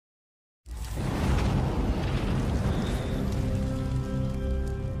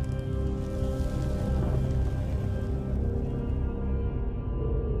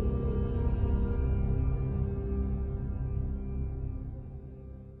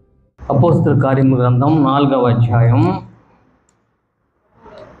అపోస్తల కార్యముల గ్రంథం 4వ అధ్యాయం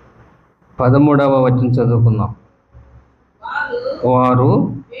 13వ వచనం చదువుకుందాం. వారు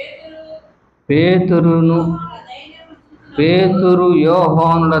పేతురు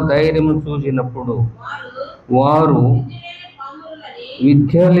యోహానుల ధైర్యము చూసినప్పుడు వారు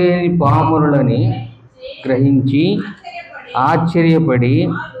విద్యలేని పామరులని గ్రహించి ఆశ్చర్యపడి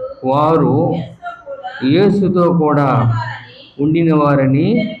వారు యేసుతో కూడా ఉండిన వారని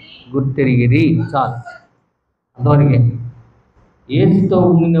గుర్తెరిగిరి. చాలు, అంతవరకే. యేసుతో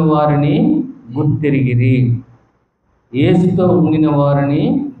ఉండిన వారిని గుర్తెరిగిరి. యేసుతో ఉండిన వారిని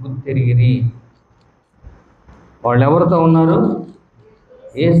గుర్తెరిగిరి. వాళ్ళు ఎవరితో ఉన్నారు?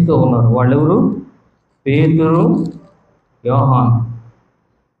 యేసుతో ఉన్నారు. వాళ్ళెవరు? పేతురు, యోహాను.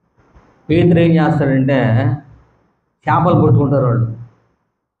 పేతురు ఏం చేస్తాడంటే చేపలు పట్టుకుంటారు వాళ్ళు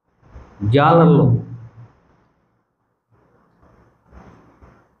జాలర్లు.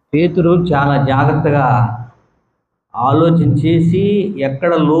 పేతురు చాలా జాగ్రత్తగా ఆలోచన చేసి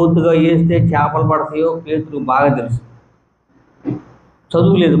ఎక్కడ లోతుగా వేస్తే చేపలు పడతాయో పేతురు బాగా తెలుసు.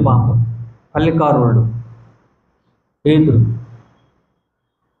 చదువు లేదు పాపం, పల్లెకారుడు పేతురు.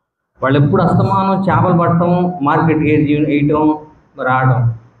 వాళ్ళు ఎప్పుడు అస్తమానం చేపలు పట్టడం, మార్కెట్కి వేయటం, రావడం,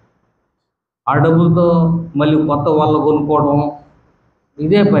 ఆ డబ్బులతో మళ్ళీ కొత్త వల్ల కొనుక్కోవడం,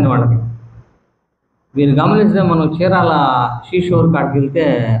 ఇదే పని వాళ్ళకి. మీరు గమనిస్తే మనం చీరాల షీషోర్ కాడికి వెళ్తే,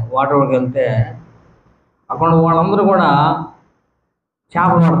 వాటర్కి వెళ్తే అక్కడ వాళ్ళందరూ కూడా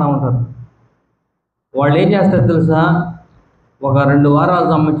చేపలు పడుతూ ఉంటారు. వాళ్ళు ఏం చేస్తారు తెలుసా? ఒక 2 వారాలు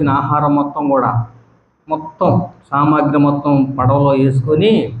సంబంధించిన ఆహారం మొత్తం సామాగ్రి మొత్తం పడవలో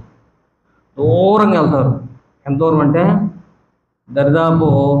వేసుకొని దూరంగా వెళ్తారు. ఎంత దూరం అంటే దరిదాపు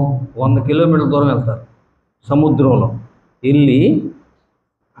 100 కిలోమీటర్ల దూరం వెళ్తారు. సముద్రంలో వెళ్ళి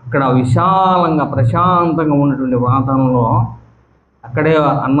అక్కడ విశాలంగా ప్రశాంతంగా ఉన్నటువంటి వాతావరణంలో అక్కడే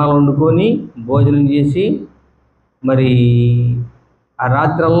అన్నాలు వండుకొని భోజనం చేసి మరి ఆ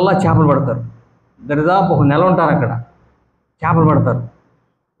రాత్రల్లా చేపలు పడతారు. దరిదాపు 1 నెల ఉంటారు అక్కడ. చేపలు పడతారు.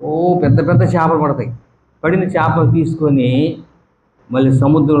 పెద్ద పెద్ద చేపలు పడతాయి. పడిన చేపలు తీసుకొని మళ్ళీ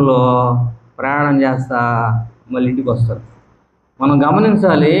సముద్రంలో ప్రయాణం చేస్తా మళ్ళీ ఇంటికి వస్తారు. మనం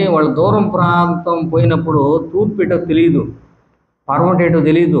గమనించాలి, వాళ్ళు దూరం ప్రాంతం పోయినప్పుడు తూర్పు ఏటో తెలియదు, పర్వతం ఏటో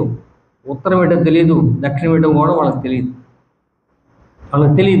తెలియదు, ఉత్తరం ఏటో తెలియదు, దక్షిణం ఏటో కూడా వాళ్ళకి తెలియదు.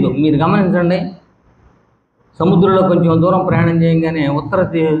 మీరు గమనించండి, సముద్రంలో కొంచెం దూరం ప్రయాణం చేయగానే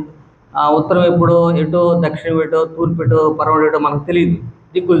ఉత్తరం ఎటో దక్షిణం ఏటో తూర్పు ఏటో పర్వతం ఏటో మనకు తెలియదు,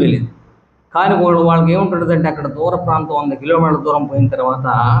 దిక్కులు తెలియదు. కానీ వాళ్ళకి ఏముంటుంది అంటే అక్కడ దూర ప్రాంతం 100 కిలోమీటర్ల దూరం పోయిన తర్వాత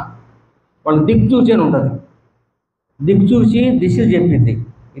వాళ్ళు దిక్కు చూసి అని ఉంటుంది. దిక్కు చూసి దిశలు చెప్పింది,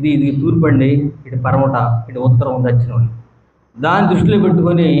 ఇది తూర్పు అండి, ఇటు పర్వత, ఇటు ఉత్తరం, దక్షిణం. దాన్ని దృష్టిలో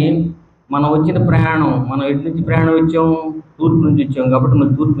పెట్టుకొని మనం వచ్చిన ప్రయాణం, మనం ఎటు నుంచి ప్రయాణం వచ్చాము? తూర్పు నుంచి వచ్చాము కాబట్టి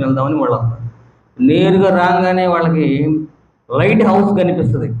మనం తూర్పు వెళ్దామని వాళ్ళు వస్తారు. నేరుగా రాగానే వాళ్ళకి లైట్ హౌస్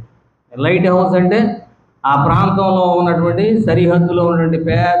కనిపిస్తుంది. లైట్ హౌస్ అంటే ఆ ప్రాంతంలో ఉన్నటువంటి సరిహద్దులో ఉన్నటువంటి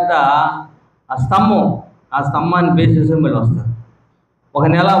పెద్ద ఆ స్తంభాన్ని బేస్ చేసుకుని మళ్ళీ వస్తారు. 1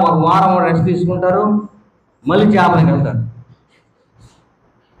 నెల 1 వారం రెస్ట్ తీసుకుంటారు, మళ్ళీ చేపలకి వెళ్తారు.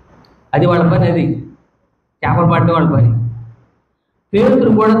 అది వాళ్ళ పని. అది చేపలు పట్టే వాళ్ళ పని.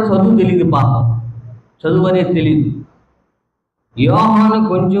 పేతురు కూడా చదువు తెలియదు పాపం, చదువు అనేది తెలియదు. యోహాను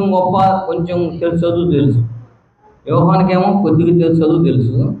కొంచెం గొప్ప, కొంచెం చదువు తెలుసు. యోహానుకేమో కొద్దిగా చదువు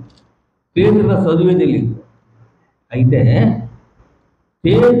తెలుసు, పేతురుగా చదువే తెలియదు. అయితే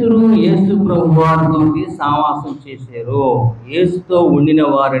పేతురు యేసు ప్రభు వారితో సావాసం చేశారు. యేసుతో ఉండిన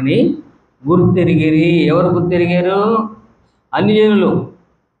వారిని గుర్తెరిగిరి. ఎవరు గుర్తెరిగారు? అన్యజనులు.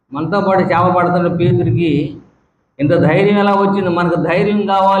 మనతో పాటు చేపలు పడుతున్న పేతురికి ఇంత ధైర్యం ఎలా వచ్చింది? మనకు ధైర్యం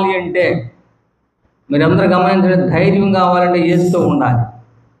కావాలి అంటే, మీరందరూ గమనించండి, ధైర్యం కావాలంటే యేసుతో ఉండాలి.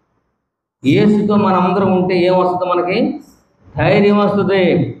 యేసుతో మనందరం ఉంటే ఏమొస్తుంది? మనకి ధైర్యం వస్తుంది.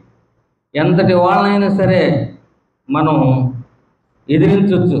 ఎంతటి వాళ్ళైనా సరే మనం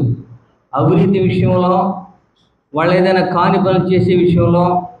ఎదిరించవచ్చు. అవినీతి విషయంలో, వాళ్ళు ఏదైనా కాని పనులు చేసే విషయంలో,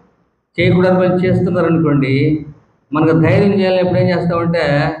 చేయకూడని పని చేస్తున్నారనుకోండి, మనకు ధైర్యం చేయాలని ఎప్పుడు ఏం చేస్తామంటే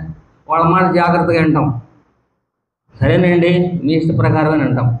వాళ్ళ మాట జాగ్రత్తగా వింటాం. సరేనండి, మీ ఇష్ట ప్రకారమే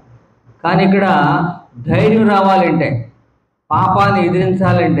అంటాం. కానీ ఇక్కడ ధైర్యం రావాలంటే, పాపాన్ని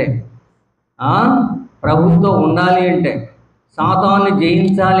ఎదిరించాలంటే, ప్రభుత్వం ఉండాలి అంటే, సాతాన్ని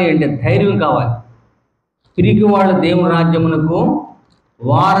జయించాలి అంటే ధైర్యం కావాలి. పిరికి వాళ్ళు దేవుని రాజ్యమునకు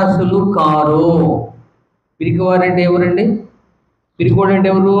వారసులు కారు. పిరికివాడు అంటే ఎవరండి? పిరికివాడు అంటే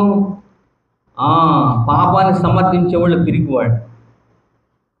ఎవరు? పాపాన్ని సమర్థించేవాళ్ళు పిరికివాడు.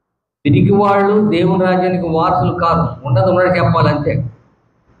 పిరికివాళ్ళు దేవుని రాజ్యానికి వారసులు కారు. ఉన్నది చెప్పాలి అంతే.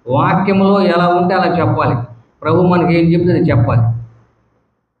 వాక్యంలో ఎలా ఉంటే అలా చెప్పాలి. ప్రభు మనకి ఏం చెప్తే అది చెప్పాలి.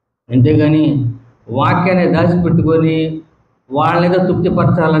 అంతేగాని వాక్యాన్ని దాచిపెట్టుకొని వాళ్ళేదో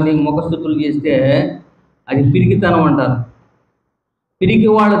తృప్తిపరచాలని ముఖస్థుతులు చేస్తే అది పిరికితనం అంటారు. పిరికి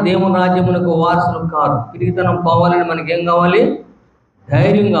వాళ్ళ దేవుని రాజ్యమునకు వారసులు కాదు. పిరికితనం పోవాలని మనకేం కావాలి?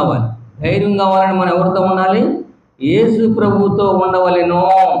 ధైర్యం కావాలి. ధైర్యం కావాలని మనం ఎవరితో ఉండాలి? యేసు ప్రభువుతో ఉండవలెను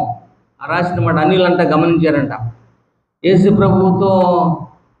రాసిన మాట అన్యులంట గమనించారంట. యేసు ప్రభువుతో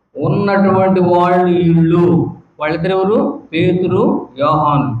ఉన్నటువంటి వాళ్ళు వీళ్ళు, వాళ్ళిద్దరు ఎవరు? పేతురు,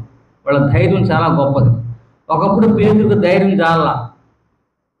 యోహాను. వాళ్ళ ధైర్యం చాలా గొప్పది. ఒకప్పుడు పేతురుకు ధైర్యం చాలా,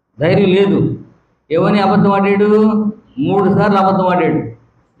 ధైర్యం లేదు. ఏమని అబద్ధం ఆడాడు? 3 సార్లు అబద్ధం ఆడాడు.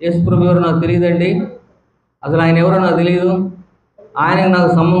 యేసు ప్రభు ఎవరో నాకు తెలియదండి, అసలు ఆయన ఎవరో నాకు తెలియదు, ఆయనకు నాకు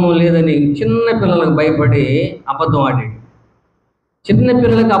సంబంధం లేదని చిన్న పిల్లలకు భయపడి అబద్ధం ఆడాడు. చిన్న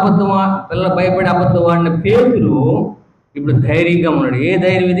పిల్లలకు పిల్లలకు భయపడి అబద్ధం ఆడిన పేతురు ఇప్పుడు ధైర్యంగా ఉన్నాడు. ఏ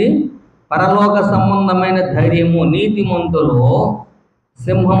ధైర్యం ఇది? పరలోక సంబంధమైన ధైర్యము. నీతిమంతులు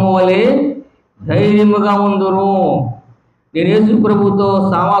సింహము వలె ధైర్యముగా ఉందురు. నేను యేసు ప్రభుతో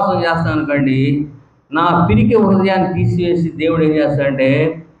సావాసం చేస్తాను కండి, నా పిరికి హృదయాన్ని తీసివేసి దేవుడు ఏం చేస్తాడంటే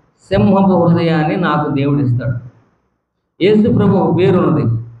సింహపు హృదయాన్ని నాకు దేవుడు ఇస్తాడు. యేసు ప్రభు ఒక పేరు ఉన్నది,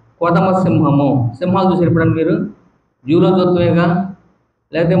 కొదమ సింహము. సింహాలు చూసి ఎప్పుడన్నా మీరు జూలో చూస్తామేగా,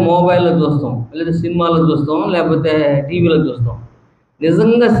 లేకపోతే మొబైల్లో చూస్తాం, లేకపోతే సినిమాలో చూస్తాం, లేకపోతే టీవీలో చూస్తాం.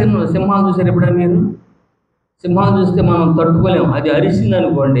 నిజంగా సింహాలు చూసారు ఎప్పుడన్నా మీరు? సింహాలు చూస్తే మనం తట్టుకోలేము. అది అరిసింది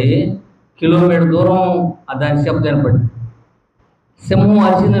అనుకోండి, కిలోమీటర్ దూరం దాని శబ్దం వినపడింది. సింహం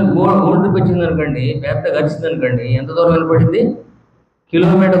అరిసిందని ఒండ్రు పెట్టింది అనుకోండి, పెద్దగా అరిసింది అనుకోండి, ఎంత దూరం వినపడింది?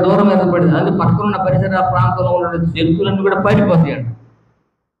 కిలోమీటర్ దూరం వినపడింది. అది పక్కనున్న పరిసర ప్రాంతంలో ఉన్న జంతువులన్నీ కూడా పారిపోతాయి అంట.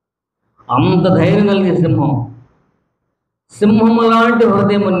 అంత ధైర్యం కలిగే సింహం. సింహము లాంటి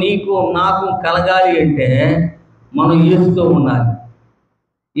హృదయం నీకు నాకు కలగాలి అంటే మనం యేసుతో ఉండాలి,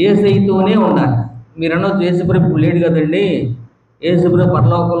 యేసయ్యతోనే ఉండాలి. మీరు అనొచ్చు యేసుప్రభు ఇప్పుడు లేడు కదండి, యేసుప్రభు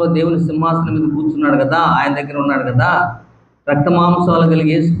పరలోకంలో దేవుని సింహాసనం మీద కూర్చున్నాడు కదా, ఆయన దగ్గర ఉన్నాడు కదా, రక్త మాంసాలు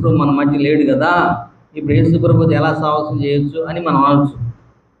కలిగి యేసుప్రభు మన మధ్య లేడు కదా, ఇప్పుడు యేసుప్రభుతో ఎలా సావాసం చేయొచ్చు అని మనం అనొచ్చు.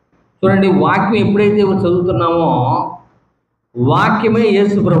 చూడండి, వాక్యం ఎప్పుడైతే చదువుతున్నామో వాక్యమే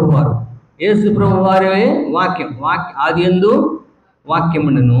యేసుప్రభు వారు. యేసుప్రభు వారే వాక్యం. ఆదియందు వాక్యం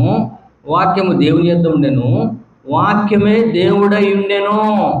ఉండెను, వాక్యము దేవుని యొద్ద ఉండెను, వాక్యమే దేవుడై ఉండెను.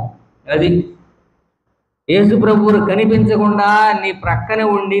 అది యేసు ప్రభువు కనిపించకుండా నీ ప్రక్కనే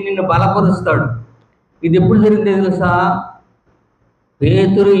ఉండి నిన్ను బలపరుస్తాడు. ఇది ఎప్పుడు జరిగిందో తెలుసా?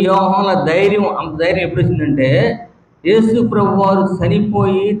 పేతురు, యోహానుల ధైర్యం, అంత ధైర్యం ఎప్పుడు వచ్చిందంటే యేసు ప్రభు వారు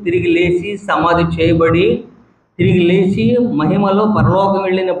చనిపోయి తిరిగి లేచి సమాధి చేయబడి తిరిగి లేచి మహిమలో పరలోకం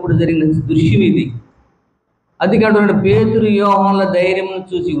వెళ్ళినప్పుడు జరిగిన దృశ్యం ఇది. అది కాదు, పేతురు యోహానుల ధైర్యం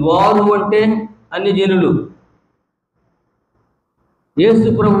చూసి, వారు అంటే అన్ని జనులు, యేసు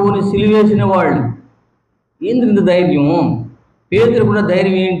ప్రభువుని సిలువేసిన వాళ్ళు. ఇంత ధైర్యం పేతురుకున్న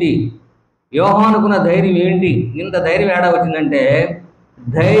ధైర్యం ఏంటి? యోహానుకున్న ధైర్యం ఏంటి? ఇంత ధైర్యం ఏడా వచ్చిందంటే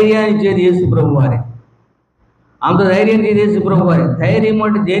ధైర్యాన్ని ఇచ్చేది యేసు ప్రభు వారే. అంత ధైర్యం ఇచ్చేది యేసు ప్రభు వారే. ధైర్యం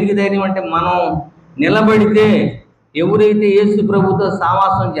అంటే దేనికి ధైర్యం అంటే మనం నిలబడితే, ఎవరైతే యేసు ప్రభుతో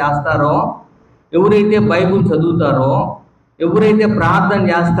సావాసం చేస్తారో, ఎవరైతే బైబిల్ చదువుతారో, ఎవరైతే ప్రార్థన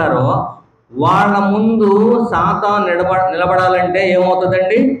చేస్తారో వాళ్ళ ముందు సాతాను నిలబడాలంటే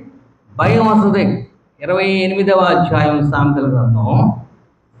ఏమవుతుందండి? భయం వస్తుంది. 28వ అధ్యాయం సామెతల గ్రంథం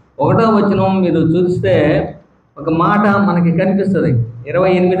 1వ వచనం మీరు చూస్తే ఒక మాట మనకి కనిపిస్తుంది.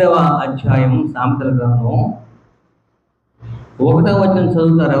 28వ అధ్యాయం సామెతల గ్రంథం 1వ వచనం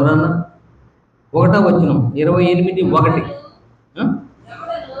చదువుతారు ఎవరన్నా? 1వ వచనం 28:1.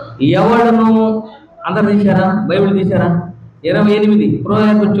 ఎవడను అందరు తీశారా? బైబిల్ తీశారా? 28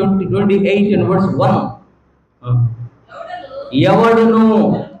 Proverbs 28:1. ఎవడును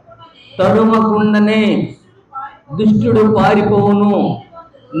తరుమకుండనే దుష్టుడు పారిపోవును,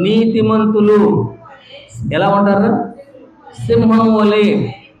 నీతిమంతులు ఎలా ఉంటారు? సింహం వలె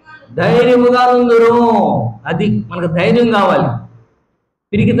ధైర్యముగా ఉందరు. అది మనకు ధైర్యం కావాలి.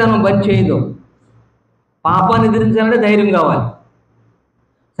 పిరికితనం బంద్ చేయదు. పాపాన్ని ఎదిరించాలంటే ధైర్యం కావాలి,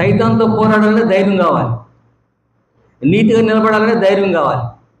 సైతాన్తో పోరాడాలంటే ధైర్యం కావాలి, నీతిగా నిలబడాలంటే ధైర్యం కావాలి,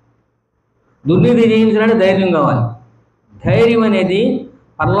 దుర్నీతి చేయించాలంటే ధైర్యం కావాలి. ధైర్యం అనేది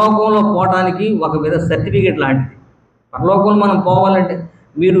పరలోకంలో పోవడానికి ఒక విధ సర్టిఫికేట్ లాంటిది. పరలోకంలో మనం పోవాలంటే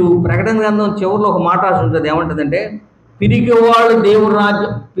మీరు ప్రకటన గ్రంథం చివరిలో ఒక మాట ఉంటుంది. ఏమంటుందంటే పిరికివాళ్ళు దేవుని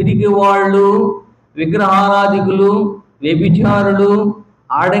రాజ్యం, పిరికివాళ్ళు, విగ్రహారాధికులు, వ్యభిచారులు,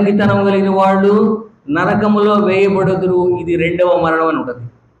 ఆడంగితనం కలిగిన వాళ్ళు నరకములో వేయబడుదురు, ఇది 2వ మరణం అని ఉంటుంది.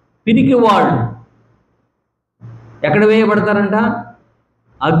 పిరికివాళ్ళు ఎక్కడ వేయబడతారంట?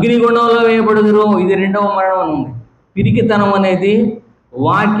 అగ్నిగుండంలో వేయబడుదురు, ఇది 2వ మరణం అని ఉంది. పిరికితనం అనేది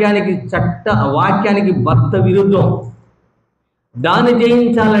వాక్యానికి భర్త విరుద్ధం. దాన్ని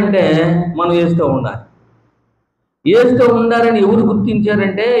జయించాలంటే మనం వేస్తూ ఉండాలి. వేస్తూ ఉండాలని ఎవరు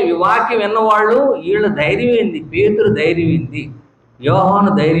గుర్తించారంటే ఈ వాక్యం విన్నవాళ్ళు, వీళ్ళ ధైర్యం ఏంది, పేతురు ధైర్యం ఏంది,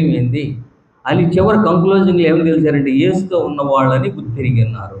 యోహాను ధైర్యం ఏంది అని చివరి కంక్లూజన్లో ఏమని తెలిసారంటే వేస్తూ ఉన్న వాళ్ళని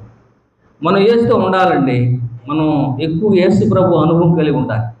గుర్తిరిగిన్నారు. మనం వేస్తూ ఉండాలండి. మనం ఎక్కువ యేసు ప్రభు అనుభవం కలిగి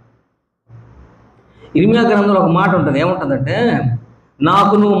ఉండాలి. ఇర్మియా గ్రంథంలో ఒక మాట ఉంటుంది, ఏముంటుందంటే,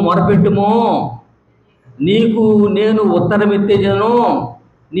 నాకు నువ్వు మొరపెట్టుమో, నీకు నేను ఉత్తరమెత్తేజను,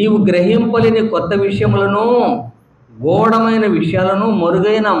 నీవు గ్రహింపలేని కొత్త విషయములను, గూఢమైన విషయాలను,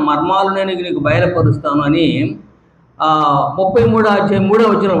 మరుగైన మర్మాలు నేను నీకు బయలుపరుస్తాను అని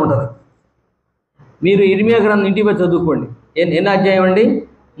 33 ఉంటుంది. మీరు ఇర్మియా గ్రంథం ఇంటికి పోయి చదువుకోండి. ఎన్ని అధ్యాయం అండి?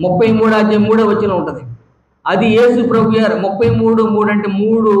 33 ఉంటుంది. అది యేసు ప్రభు గారు 33 అంటే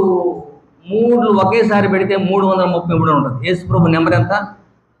మూడు ఒకేసారి పెడితే 333 ఉంటుంది. యేసు ప్రభు నెంబర్ ఎంత?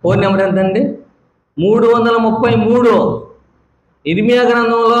 ఫోన్ నెంబర్ ఎంత అండి? 333. ఇర్మియా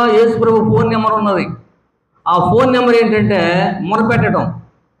గ్రంథంలో యేసు ప్రభు ఫోన్ నెంబర్ ఉన్నది. ఆ ఫోన్ నెంబర్ ఏంటంటే మొరపెట్టడం,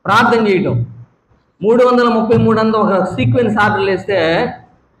 ప్రార్థన చేయటం. 333 అంతా ఒక సీక్వెన్స్ ఆర్డర్లు వేస్తే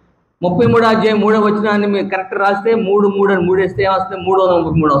 33 అధ్యాయం 3వ వచనాన్ని మీరు కరెక్ట్ రాస్తే 3 అని 3 వేస్తే ఏమొస్తుంది?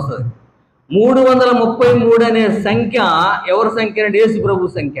 333 వస్తుంది. 333 అనే సంఖ్య ఎవరి సంఖ్య అంటే యేసు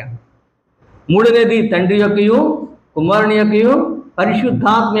ప్రభు సంఖ్య. 3 అనేది తండ్రి యొక్కయు, కుమారుని యొక్కయు,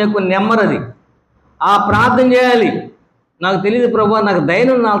 పరిశుద్ధాత్మ యొక్క నెంబర్. అది ఆ ప్రార్థన చేయాలి. నాకు తెలియదు ప్రభు, నాకు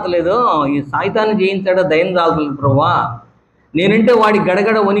ధైర్యం రావట్లేదు, ఈ సాయితాన్ని జయించాడో ధైర్యం రావట్లేదు ప్రభు, నేనంటే వాడి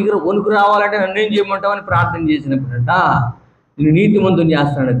గడగడ వణుకు రావాలంటే నన్ను ఏం చేయమంటావని ప్రార్థన చేసినప్పుడట నేను నీతిమంతుని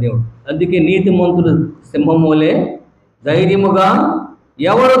చేస్తాడు దేవుడు. అందుకే నీతిమంతుడు సింహమూలే ధైర్యముగా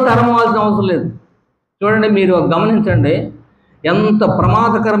ఎవరు తరమవలసిన అవసరం లేదు. చూడండి, మీరు గమనించండి, ఎంత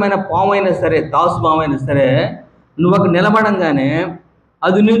ప్రమాదకరమైన పామైనా సరే, దాసుపామైనా సరే, నువ్వు అక్కడ నిలబడంగానే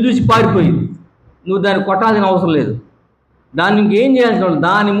అది నువ్వు చూసి పారిపోయింది. నువ్వు దాన్ని కొట్టాల్సిన అవసరం లేదు. దాన్ని ఇంకేం చేయాల్సిన వాళ్ళు,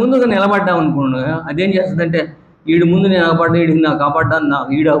 దాని ముందుగా నిలబడ్డావు అనుకోండి, అదేం చేస్తుందంటే వీడి ముందు నేను అగపడ్డా, వీడికి నాకు కాపాడ్డాను, నాకు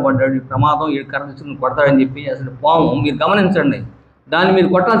వీడు అగపడ్డాడు, ప్రమాదం, వీడి కరెక్ట్ కొడతాడని చెప్పి అసలు పాము. మీరు గమనించండి, దాన్ని మీరు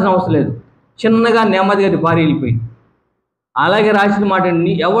కొట్టాల్సిన అవసరం లేదు. చిన్నగా నెమ్మదిగా పారి వెళ్ళిపోయింది. అలాగే రాసిన మాట,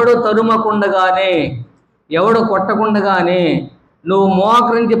 ఎవడో తరుమకుండగానే, ఎవడో కొట్టకుండగానే నువ్వు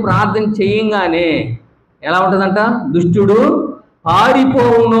మోకరించి ప్రార్థన చేయంగానే ఎలా ఉంటుందంట? దుష్టుడు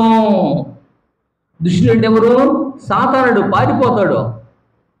పారిపోవును. దుష్టుడు అంటే ఎవరు? సాతానుడు పారిపోతాడు.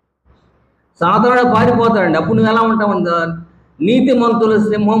 సాతానుడు పారిపోతాడండి. అప్పుడు నువ్వు ఎలా ఉంటావు? నీతిమంతుల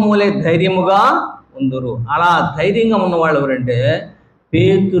సింహమూలే ధైర్యముగా ఉందరు. అలా ధైర్యంగా ఉన్నవాళ్ళు ఎవరంటే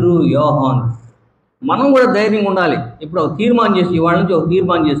పేతురు, యోహాను. మనం కూడా ధైర్యంగా ఉండాలి. ఇప్పుడు ఒక తీర్మానం చేసి, ఇవాళ నుంచి ఒక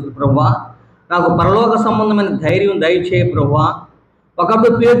తీర్మానం చేసి, ప్రభువా నాకు పరలోక సంబంధమైన ధైర్యం దయచేయ ప్రభువా.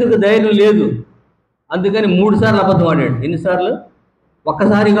 ఒకప్పుడు పేతురుకు ధైర్యం లేదు, అందుకని 3 సార్లు అబద్ధం ఆడాడు. ఎన్నిసార్లు?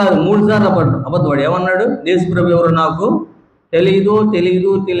 ఒక్కసారి కాదు, 3 సార్లు అబద్ధం ఆడు. ఏమన్నాడు? యేసు ప్రభు ఎవరు నాకు తెలియదు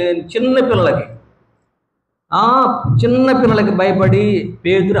చిన్న పిల్లలకి భయపడి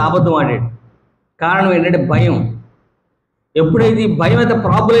పేతురు అబద్ధం ఆడాడు. కారణం ఏంటంటే భయం. ఎప్పుడైతే ఈ భయం అయితే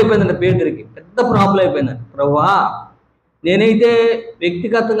ప్రాబ్లం అయిపోయిందంటే పేతురికి పెద్ద ప్రాబ్లం అయిపోయిందండి. ప్రభువా నేనైతే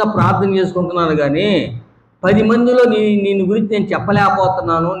వ్యక్తిగతంగా ప్రార్థన చేసుకుంటున్నాను, కానీ 10 మందిలో నీ గురించి నేను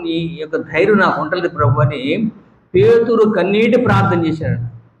చెప్పలేకపోతున్నాను, నీ యొక్క ధైర్యం నాకు ఉంటుంది ప్రభు అని పేతురు కన్నీటి ప్రార్థన చేశాడు.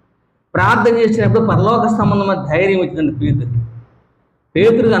 ప్రార్థన చేసినప్పుడు పరలోక సంబంధమైన ధైర్యం వచ్చిందండి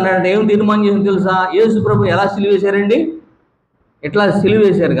పేతురు అన్నాడంటే ఏం తీర్మానం చేసింది తెలుసా? యేసు ప్రభు ఎలా సిలువేశారండి? ఇట్లా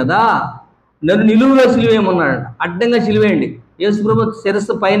సిలువేశారు కదా, నన్ను నిలువుగా సిలువేయమన్నాడు. అడ్డంగా సిలువేయండి. యేసు ప్రభు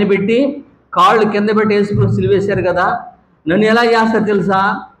శిరస్సు పైన పెట్టి కాళ్ళు కింద పెట్టి యేసు ప్రభు సిలువేశారు కదా, నన్ను ఎలా చేస్తారు తెలుసా?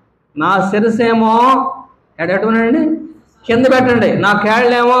 నా శిరస్సు ఏమో ఎడటండి కింద పెట్టండి, నా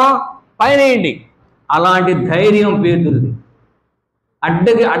కాళ్ళేమో పైన వేయండి. అలాంటి ధైర్యం పేతురుది.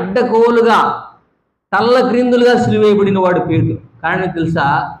 అడ్డకోలుగా తల్ల క్రిందులుగా సిలువేయబడిన వాడు పేతురు. కారణం తెలుసా?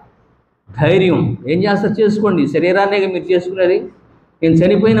 ధైర్యం. ఏం చేస్తారు? చేసుకోండి, శరీరాన్నే మీరు చేసుకునేది. నేను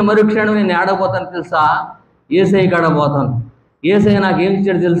చనిపోయిన మరుక్షణం నేను ఏడపోతాను తెలుసా? యేసయ్య కాడపోతాను. యేసయ్య నాకేం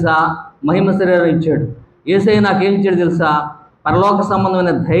ఇచ్చాడు తెలుసా? మహిమ శరీరం ఇచ్చాడు. యేసయ్య నాకేం ఇచ్చాడు తెలుసా? పరలోక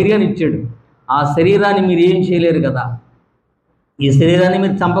సంబంధమైన ధైర్యాన్ని ఇచ్చాడు. ఆ శరీరాన్ని మీరు ఏం చేయలేరు కదా. ఈ శరీరాన్ని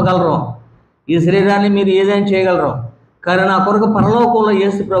మీరు చంపగలరు, ఈ శరీరాన్ని మీరు ఏదైనా చేయగలరు, కానీ నా కొరకు పరలోకంలో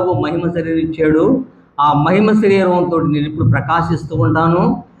యేసు ప్రభు మహిమ శరీరం ఇచ్చాడు. ఆ మహిమ శరీరంతో నేను ఇప్పుడు ప్రకాశిస్తూ ఉంటాను,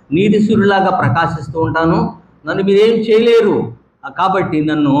 నీతి సూర్యులాగా ప్రకాశిస్తూ ఉంటాను. నన్ను మీరేం చేయలేరు, కాబట్టి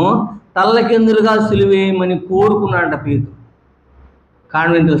నన్ను తల్లకిందులుగా సిలువేయమని కోరుకున్నాడంట పేతురు.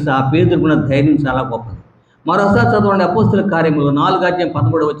 కారణం ఏం తెలుసా? పేతురుకున్న ధైర్యం చాలా గొప్పది. మరోసారి చదవండి, అపోస్తుల కార్యములు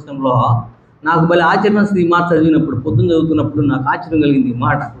 4:13 నాకు భలే ఆచరణ ఈ మాట చదివినప్పుడు, పొద్దున్న చదువుతున్నప్పుడు నాకు ఆశ్చర్యం కలిగింది ఈ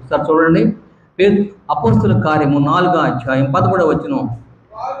మాట. ఒకసారి చూడండి, అపోస్తుల కార్యము 4:13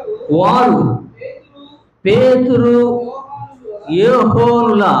 వారు పేతురు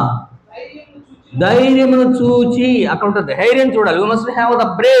యెహోనుల ధైర్యమును చూచి, అక్కడ ఉంటుంది ధైర్యం చూడాలి. You must have the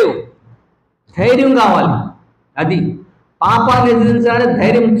Brave, ధైర్యం కావాలి. అది పాపాన్ని ఎదిరించాలని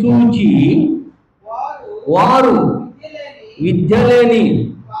ధైర్యం చూచి వారు విద్య లేని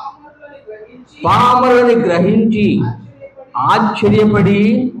పామరుని గ్రహించి ఆశ్చర్యపడి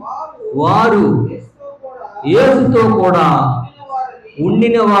వారు యేసుతో కూడా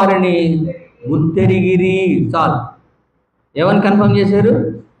ఉండిన వారిని గుర్తెరిగిరి. చాలు. ఏమని కన్ఫర్మ్ చేశారు?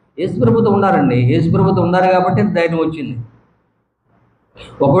 యేసు ప్రభుతో ఉన్నారండి. యేసు ప్రభుతో ఉన్నారు కాబట్టి ధైర్యం వచ్చింది.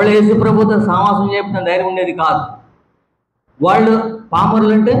 ఒకవేళ యేసు ప్రభుతో సావాసం చెప్పిన ధైర్యం ఉండేది కాదు. వాళ్ళు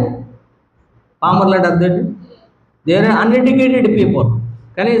పామరులు అంటే అర్థం దే ఆర్ అన్ఎడ్యుకేటెడ్ పీపుల్.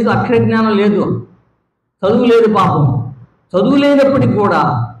 కనీసం అక్షర జ్ఞానం లేదు, చదువు లేదు. పాపం చదువు లేనప్పటికీ కూడా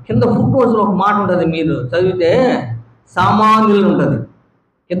కింద ఫుట్ నోట్స్లో ఒక మాట ఉంటుంది, మీరు చదివితే సామాన్యులు ఉంటుంది.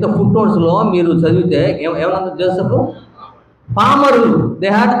 కింద ఫుట్ నోట్స్లో మీరు చదివితే ఏమన్నా Joseph పామరులు, they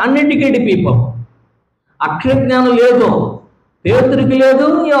had uneducated people. అక్షర జ్ఞానం లేదు, పేతురికి లేదు,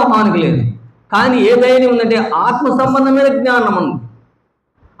 యోహానికి లేదు. కానీ ఏ ధైర్యం ఉందంటే ఆత్మ సంబంధమైన జ్ఞానం ఉంది.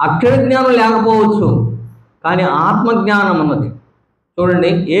 అక్షర జ్ఞానం లేకపోవచ్చు, కానీ ఆత్మజ్ఞానం ఉన్నది. చూడండి,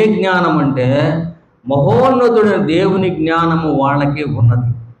 ఏ జ్ఞానం అంటే మహోన్నతుడైన దేవుని జ్ఞానము వాళ్ళకే ఉన్నది.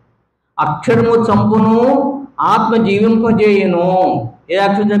 అక్షరము చంపును, ఆత్మ జీవింపజేయును. ఏ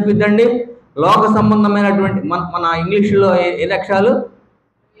అక్షరం చంపిద్దండి? లోక సంబంధమైనటువంటి మన ఇంగ్లీష్లో ఎన్ని అక్షరాలు?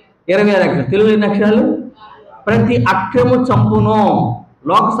 26 అక్షరాలు. తెలుగు ఎన్ని అక్షరాలు? ప్రతి అక్షరము చంపును.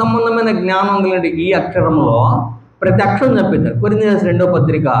 లోక సంబంధమైన జ్ఞానం కలిగిన ఈ అక్షరంలో ప్రతి అక్షరం చంపిద్దారు. కొరింథీయులకు రాసిన 2వ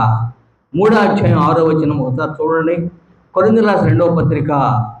పత్రిక 3వ అధ్యాయం 6వ వచనం ఒకసారి చూడండి. కొరింథీయులకు రాసిన 2వ పత్రిక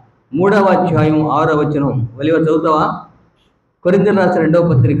 3వ అధ్యాయం 6వ వచనం. వెలివ చదువుతావా? కొరింథీయులకు రాసిన 2వ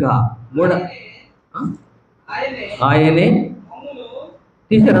పత్రిక 3. ఆయనే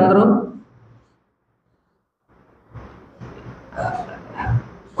తీశారు అందరూ.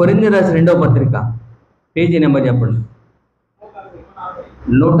 కొరింథీయులకు రాసిన 2వ పత్రిక పేజీ నెంబర్ చెప్పండి.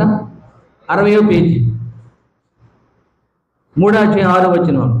 160వ పేజీ 3వ అధ్యాయం 6వ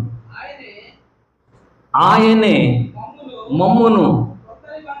వచనం. ఆయనే మమ్మును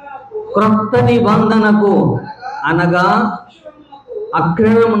క్రొత్త నిబంధనకు అనగా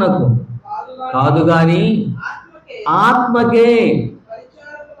అక్షరమునకు కాదు గాని ఆత్మకే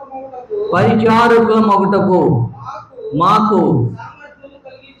పరిచారకులమగుటకు మాకు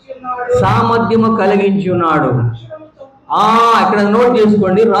సామర్థ్యము కలిగించి ఉన్నాడు. ఇక్కడ నోట్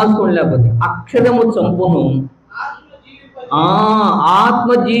చేసుకోండి, రాసుకోండి. లేకపోతే అక్షరము చంపును, ఆత్మ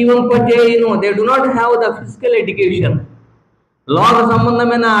జీవింపజేయును. They do not have the physical education. లోక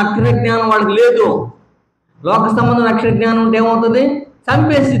సంబంధమైన అక్షర జ్ఞానం వాళ్ళకి లేదు. లోక సంబంధమైన అక్షర జ్ఞానం ఉంటే ఏమవుతుంది?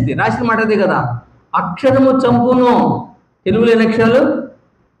 చంపేసిద్ది. రాసిన మాట అదే కదా, అక్షరము చంపును. తెలుగులో ఎన్ని అక్షరాలు?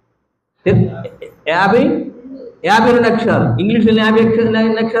 52 అక్షరాలు. ఇంగ్లీష్లో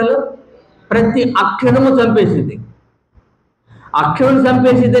 50 అక్షరాలు. ప్రతి అక్షరము చంపేసిద్ది. అక్షరం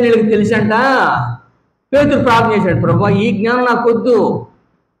చంపేసిద్ది అని వీళ్ళకి తెలిసంట. పేతురు ప్రార్థన చేశాడు, ప్రభా ఈ జ్ఞానం నాకు వద్దు,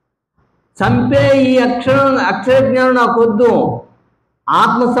 చంపే ఈ అక్షర జ్ఞానం నాకు వద్దు,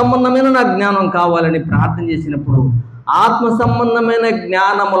 ఆత్మ సంబంధమైన నా జ్ఞానం కావాలని ప్రార్థన చేసినప్పుడు ఆత్మ సంబంధమైన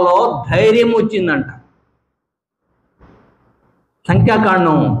జ్ఞానములో ధైర్యం వచ్చిందంట.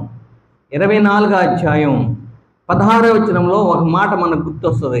 సంఖ్యాకాండం 24వ అధ్యాయం 16వ వచనంలో ఒక మాట మనకు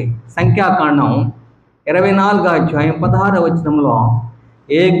గుర్తొస్తుంది. సంఖ్యాకాండం 24వ అధ్యాయం 16వ వచనంలో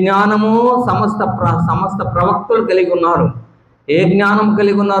ఏ జ్ఞానము సమస్త ప్రవక్తలు కలిగి ఉన్నారు. ఏ జ్ఞానం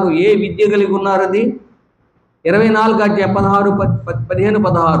కలిగి ఉన్నారు? ఏ విద్య కలిగి ఉన్నారు? అది 24వ అధ్యాయం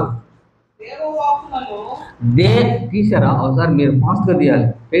 15-16. తీసారా? ఒకసారి మీరు ఫాస్ట్గా తీయాలి.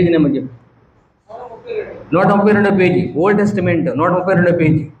 పేజీ నెంబర్ చెప్పి 132వ page. Old testament 132వ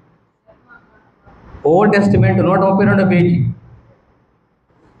page. Old testament 132వ page.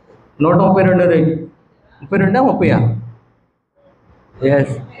 132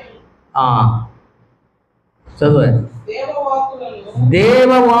 yes చదువు.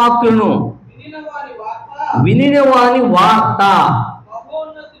 దేవవాక్కులను వినిన వాని వార్త,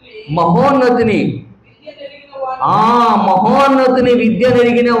 మహోన్నతిని విద్య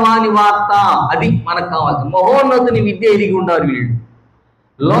ఎరిగిన వాని వార్త. అది మనకు కావాలి. మహోన్నతిని విద్య ఎరిగి ఉండాలి వీళ్ళు.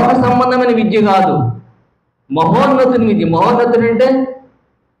 లోక సంబంధమైన విద్య కాదు, మహోన్నతుని విద్య. మహోన్నతుడు అంటే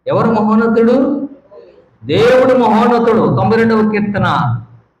ఎవరు? మహోన్నతుడు దేవుడు మహోన్నతుడు. 92వ కీర్తన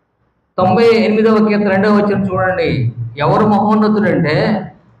 98వ కీర్తన 2వ వచనం చూడండి. ఎవరు మహోన్నతుడు అంటే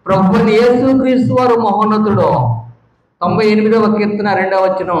ప్రభువుని యేసుక్రీస్తు వారు మహోన్నతుడు. 98వ కీర్తన 2వ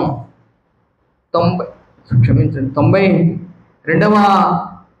వచనం. 92వ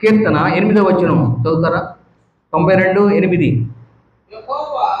కీర్తన 8వ వచనం చదువుతారా? 92:8.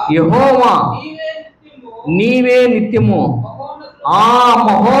 యెహోవా నీవే నిత్యము ఆ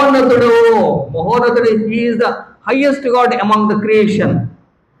మహోన్నతుడు, మహోన్నతుడు is the highest God among the creation.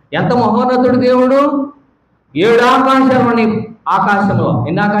 ఎంత మహోన్నతుడు దేవుడు! 7 ఆకాశాలని, ఆకాశంలో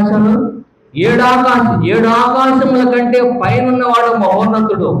ఎన్ని ఆకాశాలు? 7 ఆకాశముల కంటే పైన ఉన్నవాడు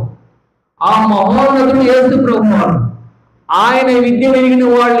మహోన్నతుడు. ఆ మహోన్నతుడు యేసు ప్రభువారు. ఆయన విద్య కలిగిన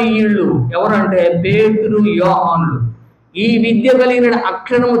వాళ్ళు వీళ్ళు ఎవరంటే పేతురు, యోహానులు. ఈ విద్య కలిగిన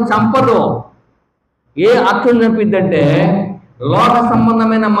అక్షరము చంపదు. ఏ అక్షరం చంపిద్దంటే లోక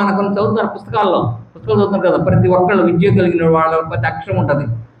సంబంధమైన, మనకు చదువుతారు పుస్తకాలు చదువుతారు కదా, ప్రతి ఒక్కళ్ళు విద్య కలిగిన వాళ్ళ ప్రతి అక్షరం ఉంటుంది.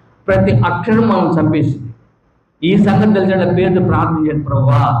 ప్రతి అక్షరం మనం చంపేసింది. ఈ సంగతి తెలిసిన పేతురు ప్రార్థన చేయండి,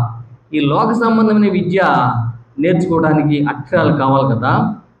 ప్రభువా ఈ లోక సంబంధమైన విద్య నేర్చుకోవడానికి అక్షరాలు కావాలి కదా,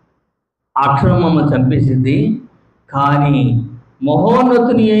 ఆ అక్షరం మమ్మల్ని చంపేసింది. కానీ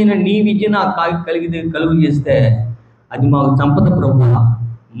మహోన్నతుని అయిన నీ విద్య నాకు కలుగు చేస్తే అది మాకు చంపదు ప్రభువా,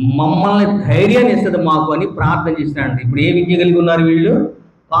 మమ్మల్ని ధైర్యాన్ని ఇస్తుంది మాకు అని ప్రార్థన చేసినాడు. ఇప్పుడు ఏ విద్య కలిగి ఉన్నారు వీళ్ళు?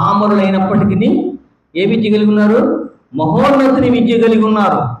 పామరులు అయినప్పటికీ ఏ విద్య కలిగి ఉన్నారు? మహోన్నతుని విద్య కలిగి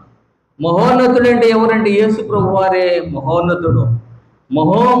ఉన్నారు. మహోన్నతుడు అంటే ఎవరంటే యేసు ప్రభు వారే మహోన్నతుడు.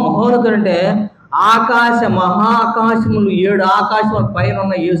 మహోన్నతుడు అంటే మహాకాశములు 7 ఆకాశముల పైన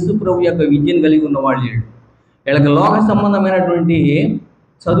ఉన్న యేసు ప్రభు యొక్క విద్యను కలిగి ఉన్నవాళ్ళు వీళ్ళకి లోక సంబంధమైనటువంటి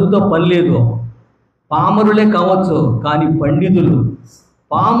చదువుతో పని లేదు. పామరులే కావచ్చు కానీ పండితులు.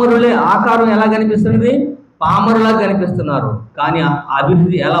 పామరులే ఆకారం ఎలా కనిపిస్తుంది? పామరులా కనిపిస్తున్నారు. కానీ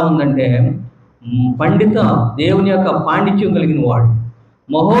అభివృద్ధి ఎలా ఉందంటే పండిత దేవుని యొక్క పాండిత్యం కలిగిన వాడు,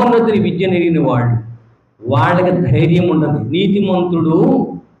 మహోన్నతుని విద్య నెరిగిన వాడు, వాళ్ళకి ధైర్యం ఉండదు. నీతిమంతుడు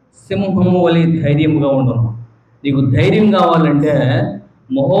సింహము వలె ధైర్యంగా ఉండను. నీకు ధైర్యం కావాలంటే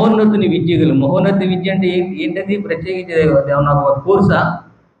మహోన్నతుని విద్య మహోన్నత విద్య అంటే ఏంటది? ప్రత్యేకించి ఏమన్నా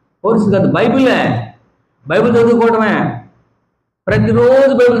కోర్సు కాదు, బైబిల్ చదువుకోవటమే.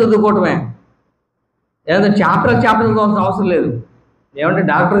 ప్రతిరోజు బైబిల్ చదువుకోవటమే. ఏదో చాప్టర్ అవసరం లేదు. ఏమంటే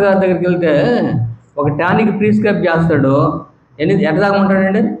డాక్టర్ గారి దగ్గరికి వెళ్తే ఒక టానిక్ ప్రిస్క్రైబ్ చేస్తాడు. ఎట్లా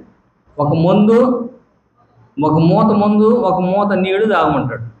తాగమంటాడండి? ఒక మూత మందు, ఒక మూత నీళ్లు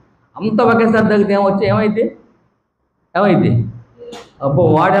తాగమంటాడు. అంత ఒకేసారి తగ్గితే ఏమైంది? అబ్బో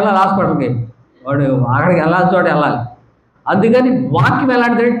వాడు వెళ్ళాలి హాస్పిటల్కి, వాడు అక్కడికి వెళ్ళాల్సిన చోట వెళ్ళాలి. అందుకని వాక్యం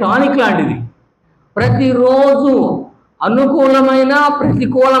ఎలాంటిదంటే టానిక్ లాంటిది. ప్రతిరోజు అనుకూలమైన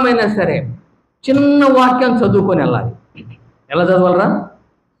ప్రతికూలమైన సరే చిన్న వాక్యం చదువుకొని వెళ్ళాలి. ఎలా చదవాలరా?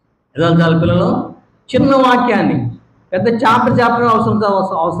 ఎలా చదవాలి పిల్లలు? చిన్న వాక్యాన్ని, పెద్ద చాప్టర్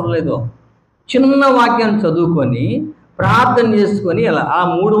అవసరం లేదు. చిన్న వాక్యాన్ని చదువుకొని ప్రార్థన చేసుకొని ఇలా ఆ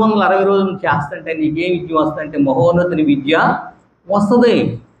 360 రోజులు చేస్తుంటే నీకేం విద్య వస్తుందంటే మహోన్నతుని విద్య వస్తుంది.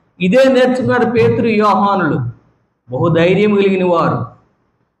 ఇదే నేర్చుకున్నారు పేతురు, యోహానులు. బహుధైర్యం కలిగిన వారు.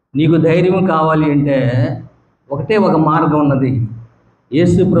 నీకు ధైర్యం కావాలి అంటే ఒకటే ఒక మార్గం ఉన్నది.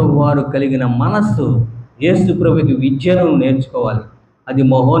 యేసు ప్రభు వారు కలిగిన మనస్సు, యేసు ప్రభుకి విద్యను నేర్చుకోవాలి. అది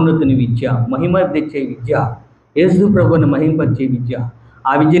మహోన్నతుని విద్య, మహిమ తెచ్చే విద్య, యేసు ప్రభుని మహింపరిచే విద్య.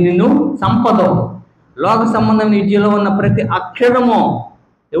 ఆ విద్య నిన్ను సంపద. లోక సంబంధమైన విద్యలో ఉన్న ప్రతి అక్షరము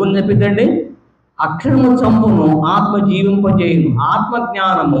ఎవరు చెప్పిందండి? అక్షరము చంపును, ఆత్మ జీవింపజేయును.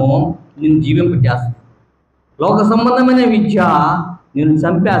 ఆత్మజ్ఞానము నిన్ను జీవింపజేస్తుంది. లోక సంబంధమైన విద్య నిన్ను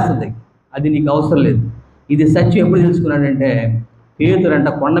చంపేస్తుంది. అది నీకు అవసరం లేదు. ఇది సత్యం ఎప్పుడు తెలుసుకున్నాడంటే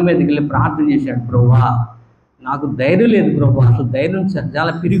పేతురు కొండ మీదకి వెళ్ళి ప్రార్థన చేశాడు, ప్రభువా నాకు ధైర్యం లేదు ప్రభువా, అసలు ధైర్యం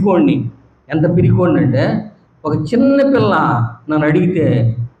చాలా పిరికోండి. ఎంత పిరికోండి అంటే ఒక చిన్న పిల్ల నన్ను అడిగితే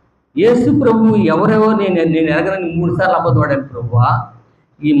యేసు ప్రభు ఎవరెవో నేను ఎరగనని 3 సార్లు అబద్ధపడాను ప్రభువా,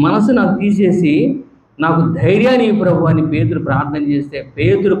 ఈ మనసు నాకు తీసేసి నాకు ధైర్యాన్ని ప్రభు అని పేతురు ప్రార్థన చేస్తే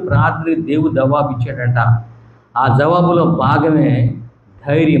పేతురు ప్రార్థన దేవుడు జవాబు ఇచ్చాడంట. ఆ జవాబులో భాగమే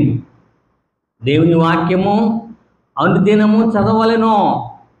ధైర్యం. దేవుని వాక్యము అనుదినము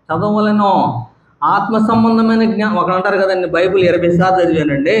చదవలేను. ఆత్మ సంబంధమైన జ్ఞానం. ఒకరు అంటారు కదండి, బైబిల్ 20 సార్లు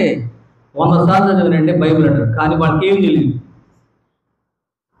చదివానండి, 100 సార్లు చదివానండి బైబిల్ అంటారు. కానీ వాళ్ళకి ఏమి తెలియదు.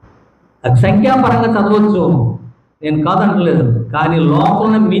 అది సంఖ్యాపరంగా చదవచ్చు, నేను కాదంటలేదు, కానీ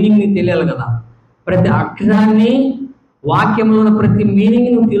లోపల మీనింగ్ని తెలియాలి కదా. ప్రతి అక్షరాన్ని, వాక్యంలో ఉన్న ప్రతి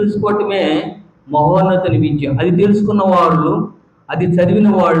మీనింగ్ని తెలుసుకోవటమే మహోన్నతుని విద్య. అది తెలుసుకున్న వాళ్ళు, అది చదివిన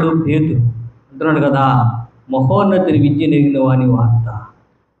వాళ్ళు పేతురు అంటున్నాడు కదా, మహోన్నతుని విద్య నెరిగిన వాని వార్త.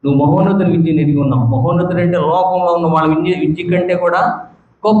 నువ్వు మహోన్నతుని విద్య నెరిగి ఉన్నావు. మహోన్నతుడు అంటే లోకంలో ఉన్న వాళ్ళ విద్య కంటే కూడా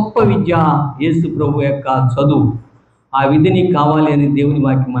గొప్ప విద్య యేసు ప్రభు యొక్క చదువు. ఆ విద్య నీకు కావాలి అని దేవుని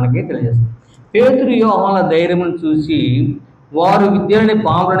వాక్యం మనకే తెలియజేస్తుంది. పేతురు యోహానుల ధైర్యమును చూసి వారు విద్యలని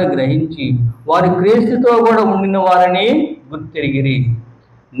పాములను గ్రహించి వారు క్రీస్తుతో కూడా ఉండిన వారని గుర్తెరిగిరి.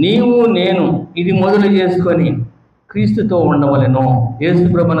 నీవు నేను ఇది మొదలు చేసుకొని క్రీస్తుతో ఉండవలెను. యేసు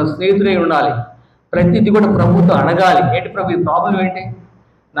ప్రభు మన స్నేహితులై ఉండాలి. ప్రతిదీ కూడా ప్రభుతో అడగాలి. ఏంటి ప్రభు ఈ ప్రాబ్లం ఏంటి,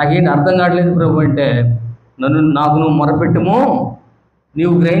 నాకేంటి అర్థం కావట్లేదు ప్రభు అంటే నాకు నువ్వు మొరపెట్టుము,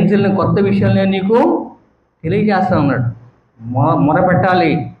 నీవు గ్రహించలేని కొత్త విషయాలు నేను నీకు తెలియజేస్తా ఉన్నాడు.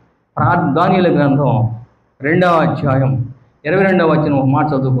 మొరపెట్టాలి. దానియేలు గ్రంథం 2వ అధ్యాయం 22వ వచనం ఒక మాట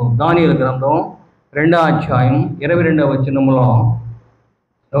చదువుకో. దానియేలు గ్రంథం 2వ అధ్యాయం 22వ వచనంలో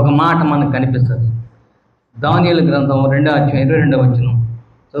ఒక మాట మనకు కనిపిస్తుంది. దానియేలు గ్రంథం 2వ అధ్యాయం 22వ వచనం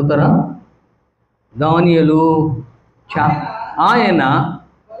చదువుతారా? దానియేలు ఆయన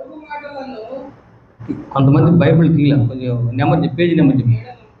కొంతమంది బైబిల్ తీల కొంచెం నెంబర్ పేజీ నెంబర్ చెప్పి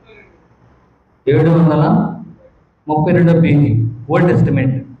 732 పేజీ ఓల్డ్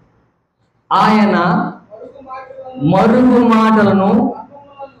టెస్టమెంట్. ఆయన మరుగు మాటలను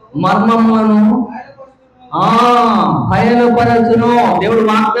మర్మములను బయలుపరచును. దేవుడు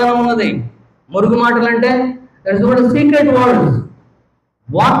వాగ్దానం ఉన్నది. మరుగు మాటలు అంటే సీక్రెట్ వర్డ్స్,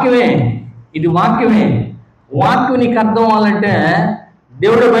 వాక్యమే. ఇది వాక్యమే. వాక్యం నీకు అర్థం అవ్వాలంటే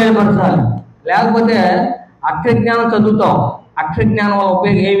దేవుడు బయలుపరచాలి. లేకపోతే అక్షరజ్ఞానం చదువుతాం, అక్షరజ్ఞానం వల్ల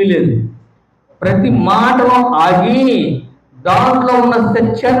ఉపయోగం ఏమీ లేదు. ప్రతి మాటలో ఆగి దాంట్లో ఉన్న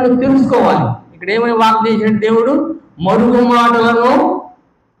సత్యాలను తెలుసుకోవాలి. ఇక్కడ ఏమని వాక్ చేశాడు దేవుడు? మరుగు మాటలను,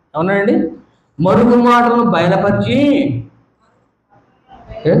 అవునండి, మరుగు మాటలను బయలుపరిచి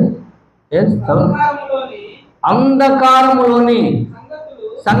అంధకారములోని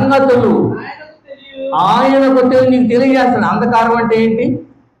సంగతులు ఆయనకు నీకు తెలియజేస్తాడు. అంధకారం అంటే ఏంటి?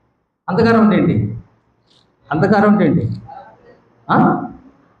 అంధకారం అంటే ఏంటి? అంధకారం అంటే ఏంటి?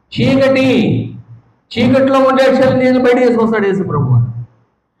 చీకటి. చీకట్లో ఉండే నేను బయట తీసుకొస్తాడు యేసు ప్రభువు.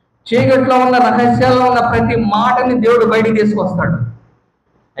 చీకట్లో ఉన్న రహస్యాల్లో ఉన్న ప్రతి మాటని దేవుడు బయటికి తీసుకొస్తాడు.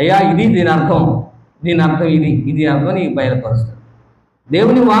 అయ్యా ఇది దీని అర్థం, దీని అర్థం ఇది అర్థం నీకు బయలుపరుస్తాడు.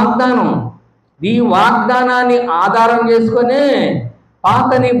 దేవుని వాగ్దానం. ఈ వాగ్దానాన్ని ఆధారం చేసుకొని పాత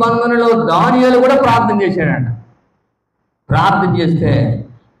నిబంధనలో దానియేలు కూడా ప్రార్థన చేశాడంట. ప్రార్థన చేస్తే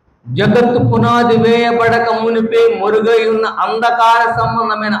జగత్తు పునాది వేయబడక మునిపే మురుగై ఉన్న అంధకార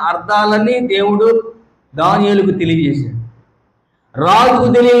సంబంధమైన అర్థాలన్నీ దేవుడు దానియేలుకు తెలియజేశాడు. రాజుకు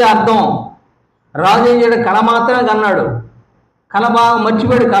తెలియని అర్థం. రాజు ఏం చేయడం? కళ మాత్రమే కన్నాడు. కళ బాగా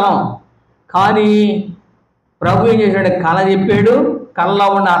మర్చిపోయాడు కలం. కానీ ప్రభు ఏం చేశాడు? కళ చెప్పాడు. కళలో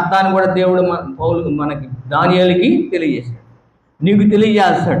ఉన్న అర్థాన్ని కూడా దేవుడు మనకి దానియేలుకి తెలియజేశాడు. నీకు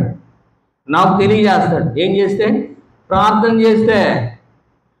తెలియజేస్తాడు, నాకు తెలియజేస్తాడు. ఏం చేస్తే? ప్రార్థన చేస్తే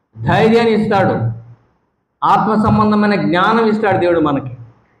ధైర్యాన్ని ఇస్తాడు, ఆత్మ సంబంధమైన జ్ఞానం ఇస్తాడు దేవుడు మనకి.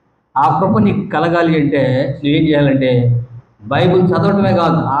 ఆ కృప నీకు కలగాలి అంటే నువ్వేం చేయాలంటే బైబిల్ చదవటమే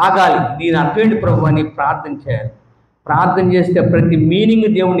కాదు, ఆగాలి. దీని అర్థం ఏంటి ప్రభు అని ప్రార్థన చేయాలి. ప్రార్థన చేస్తే ప్రతి మీనింగ్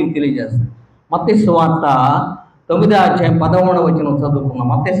దేవుడు నీకు తెలియజేస్తాడు. మత్తయి సువార్త 9వ అధ్యాయం 13వ వచనం చదువుకున్నాం.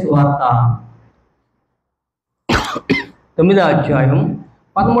 మత్తయి సువార్త 9వ అధ్యాయం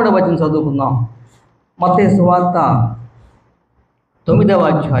 13వ వచనం చదువుకుందాం. మత్తయి సువార్త 9వ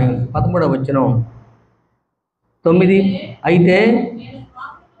అధ్యాయం 13వ వచనం 9. అయితే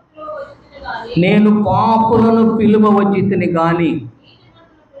నేను పాపులను పిలువ వచ్చితిని గాని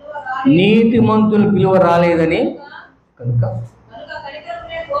నీతిమంతులు పిలువ రాలేదని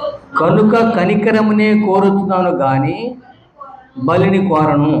కనుక కనికరమునే కోరుతున్నాను గాని బలిని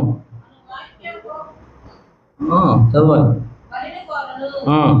కోరను. చదవాలి.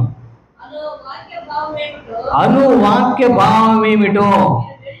 అను వాక్య భావం ఏమిటో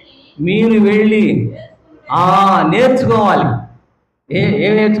మీరు వెళ్ళి నేర్చుకోవాలి.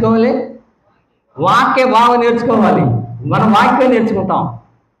 ఏం నేర్చుకోవాలి? వాక్య భావం నేర్చుకోవాలి. మనం వాక్యం నేర్చుకుంటాం,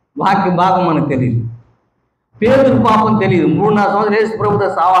 వాక్య భాగం మనకు తెలియదు. పేదలకు పాపం తెలియదు. 3.5 సంవత్సరాలు యేసు ప్రభుతో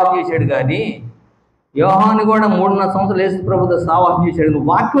సావాసం చేశాడు. కానీ యోహాను కూడా 3.5 సంవత్సరాలు యేసు ప్రభుతో సావాసం చేశాడు.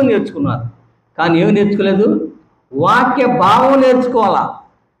 వాక్యం నేర్చుకున్నారు, కానీ ఏమి నేర్చుకోలేదు? వాక్య భావం నేర్చుకోవాలా.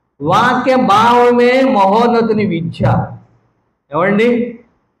 వాక్య భావమే మహోన్నతుని విద్య. ఏమండి?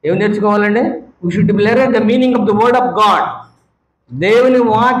 ఏమి నేర్చుకోవాలండి? We should learn the meaning of the word of God. దేవుని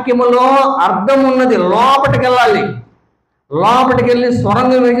వాక్యములో అర్థం ఉన్నది. లోపలికి వెళ్ళాలి. లోపలికి వెళ్ళి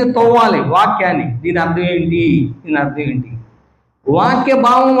స్వరంగం వేసి తవ్వాలి వాక్యాన్ని. దీని అర్థం ఏంటి? దీని అర్థం ఏంటి? వాక్య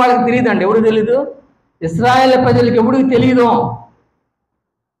భావం వాళ్ళకి తెలియదండి. ఎవరికి తెలీదు? ఇశ్రాయేలు ప్రజలకు ఎవరికి తెలియదు.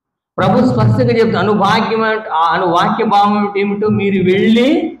 ప్రభు స్పష్టంగా చెప్తాను, వాక్య భావం ఏమిటో మీరు వెళ్ళి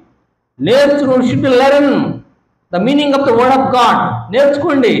నేర్చుకోండి. Should learn the meaning of the word of God.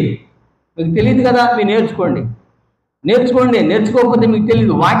 నేర్చుకోండి. మీకు తెలియదు కదా, మీరు నేర్చుకోండి. నేర్చుకోకపోతే మీకు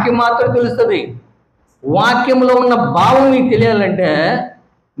తెలియదు. వాక్యం మాత్రం తెలుస్తుంది. వాక్యంలో ఉన్న భావం మీకు తెలియాలంటే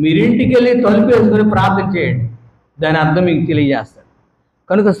మీరింటికి వెళ్ళి తలుపు వేసుకొని ప్రార్థన చేయండి. దాని అర్థం మీకు తెలియజేస్తాడు.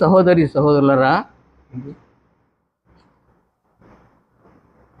 కనుక సహోదరి సహోదరులరా,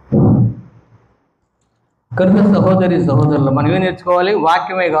 మనం ఏం నేర్చుకోవాలి?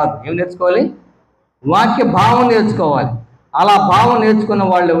 వాక్యమే కాదు, ఏం నేర్చుకోవాలి? వాక్య భావం నేర్చుకోవాలి. అలా భావం నేర్చుకున్న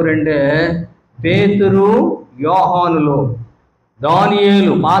వాళ్ళు ఎవరంటే పేతురు, యోహానులు,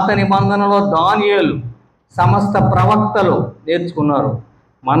 దానియేలు, పాత నిబంధనలో దానియేలు, సమస్త ప్రవక్తలు నేర్చుకున్నారు.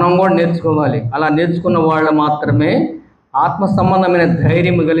 మనం కూడా నేర్చుకోవాలి. అలా నేర్చుకున్న వాళ్ళు మాత్రమే ఆత్మ సంబంధమైన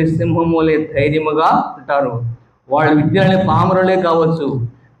ధైర్యము కలిగి సింహములే ధైర్యముగా ఉంటారు. వాళ్ళు విద్యలే పామరులే కావచ్చు,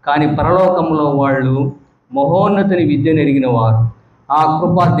 కానీ పరలోకంలో వాళ్ళు మహోన్నతుని విద్యను ఎరిగిన వారు. ఆ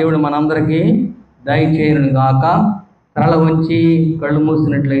కృపా దేవుడు మనందరికీ దయచేయను గాక. తల వంచి కళ్ళు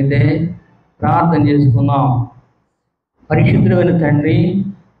మూసినట్లయితే ప్రార్థన చేసుకుందాం. పరిశుద్ధుడైన తండ్రి,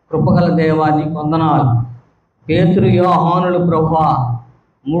 కృపగల దేవాన్ని వందనాలు. పేతురు, యోహానులు ప్రభువా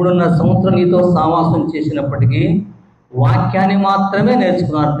 3.5 సంవత్సరం నీతో సావాసం చేసినప్పటికీ వాక్యాన్ని మాత్రమే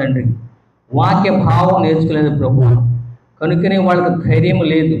నేర్చుకున్నారు తండ్రి. వాక్య భావం నేర్చుకోలేదు ప్రభు. కనుకనే వాళ్ళకి ధైర్యం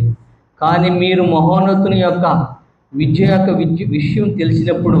లేదు. కానీ మీరు మహోన్నతుని యొక్క విషయం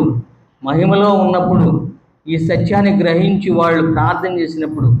తెలిసినప్పుడు, మహిమలో ఉన్నప్పుడు, ఈ సత్యాన్ని గ్రహించి వాళ్ళు ప్రార్థన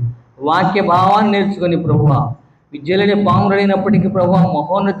చేసినప్పుడు వాక్య భావాన్ని నేర్చుకొని ప్రభువా విద్యలేని పాములైనప్పటికీ ప్రభువా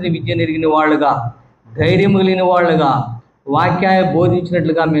మహోన్నతుని విద్య నెరిగిన వాళ్ళుగా, ధైర్యం కలిగిన వాళ్ళుగా, వాక్యాన్ని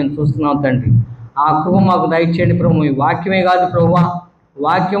బోధించినట్లుగా మేము చూస్తున్నాం తండ్రి. ఆ కృప మాకు దయచేయండి ప్రభు. ఈ వాక్యమే కాదు ప్రభువా,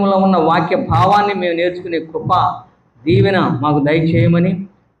 వాక్యంలో ఉన్న వాక్య భావాన్ని మేము నేర్చుకునే కృప దీవెన మాకు దయచేయమని,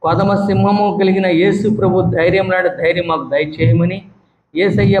 కొదమ సింహము కలిగిన యేసు ప్రభు ధైర్యం లాంటి ధైర్యం మాకు దయచేయమని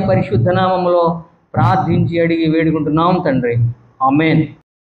యేసయ్య పరిశుద్ధ నామములో ప్రార్థించి అడిగి వేడుకుంటున్నాం తండ్రి. ఆమేన్.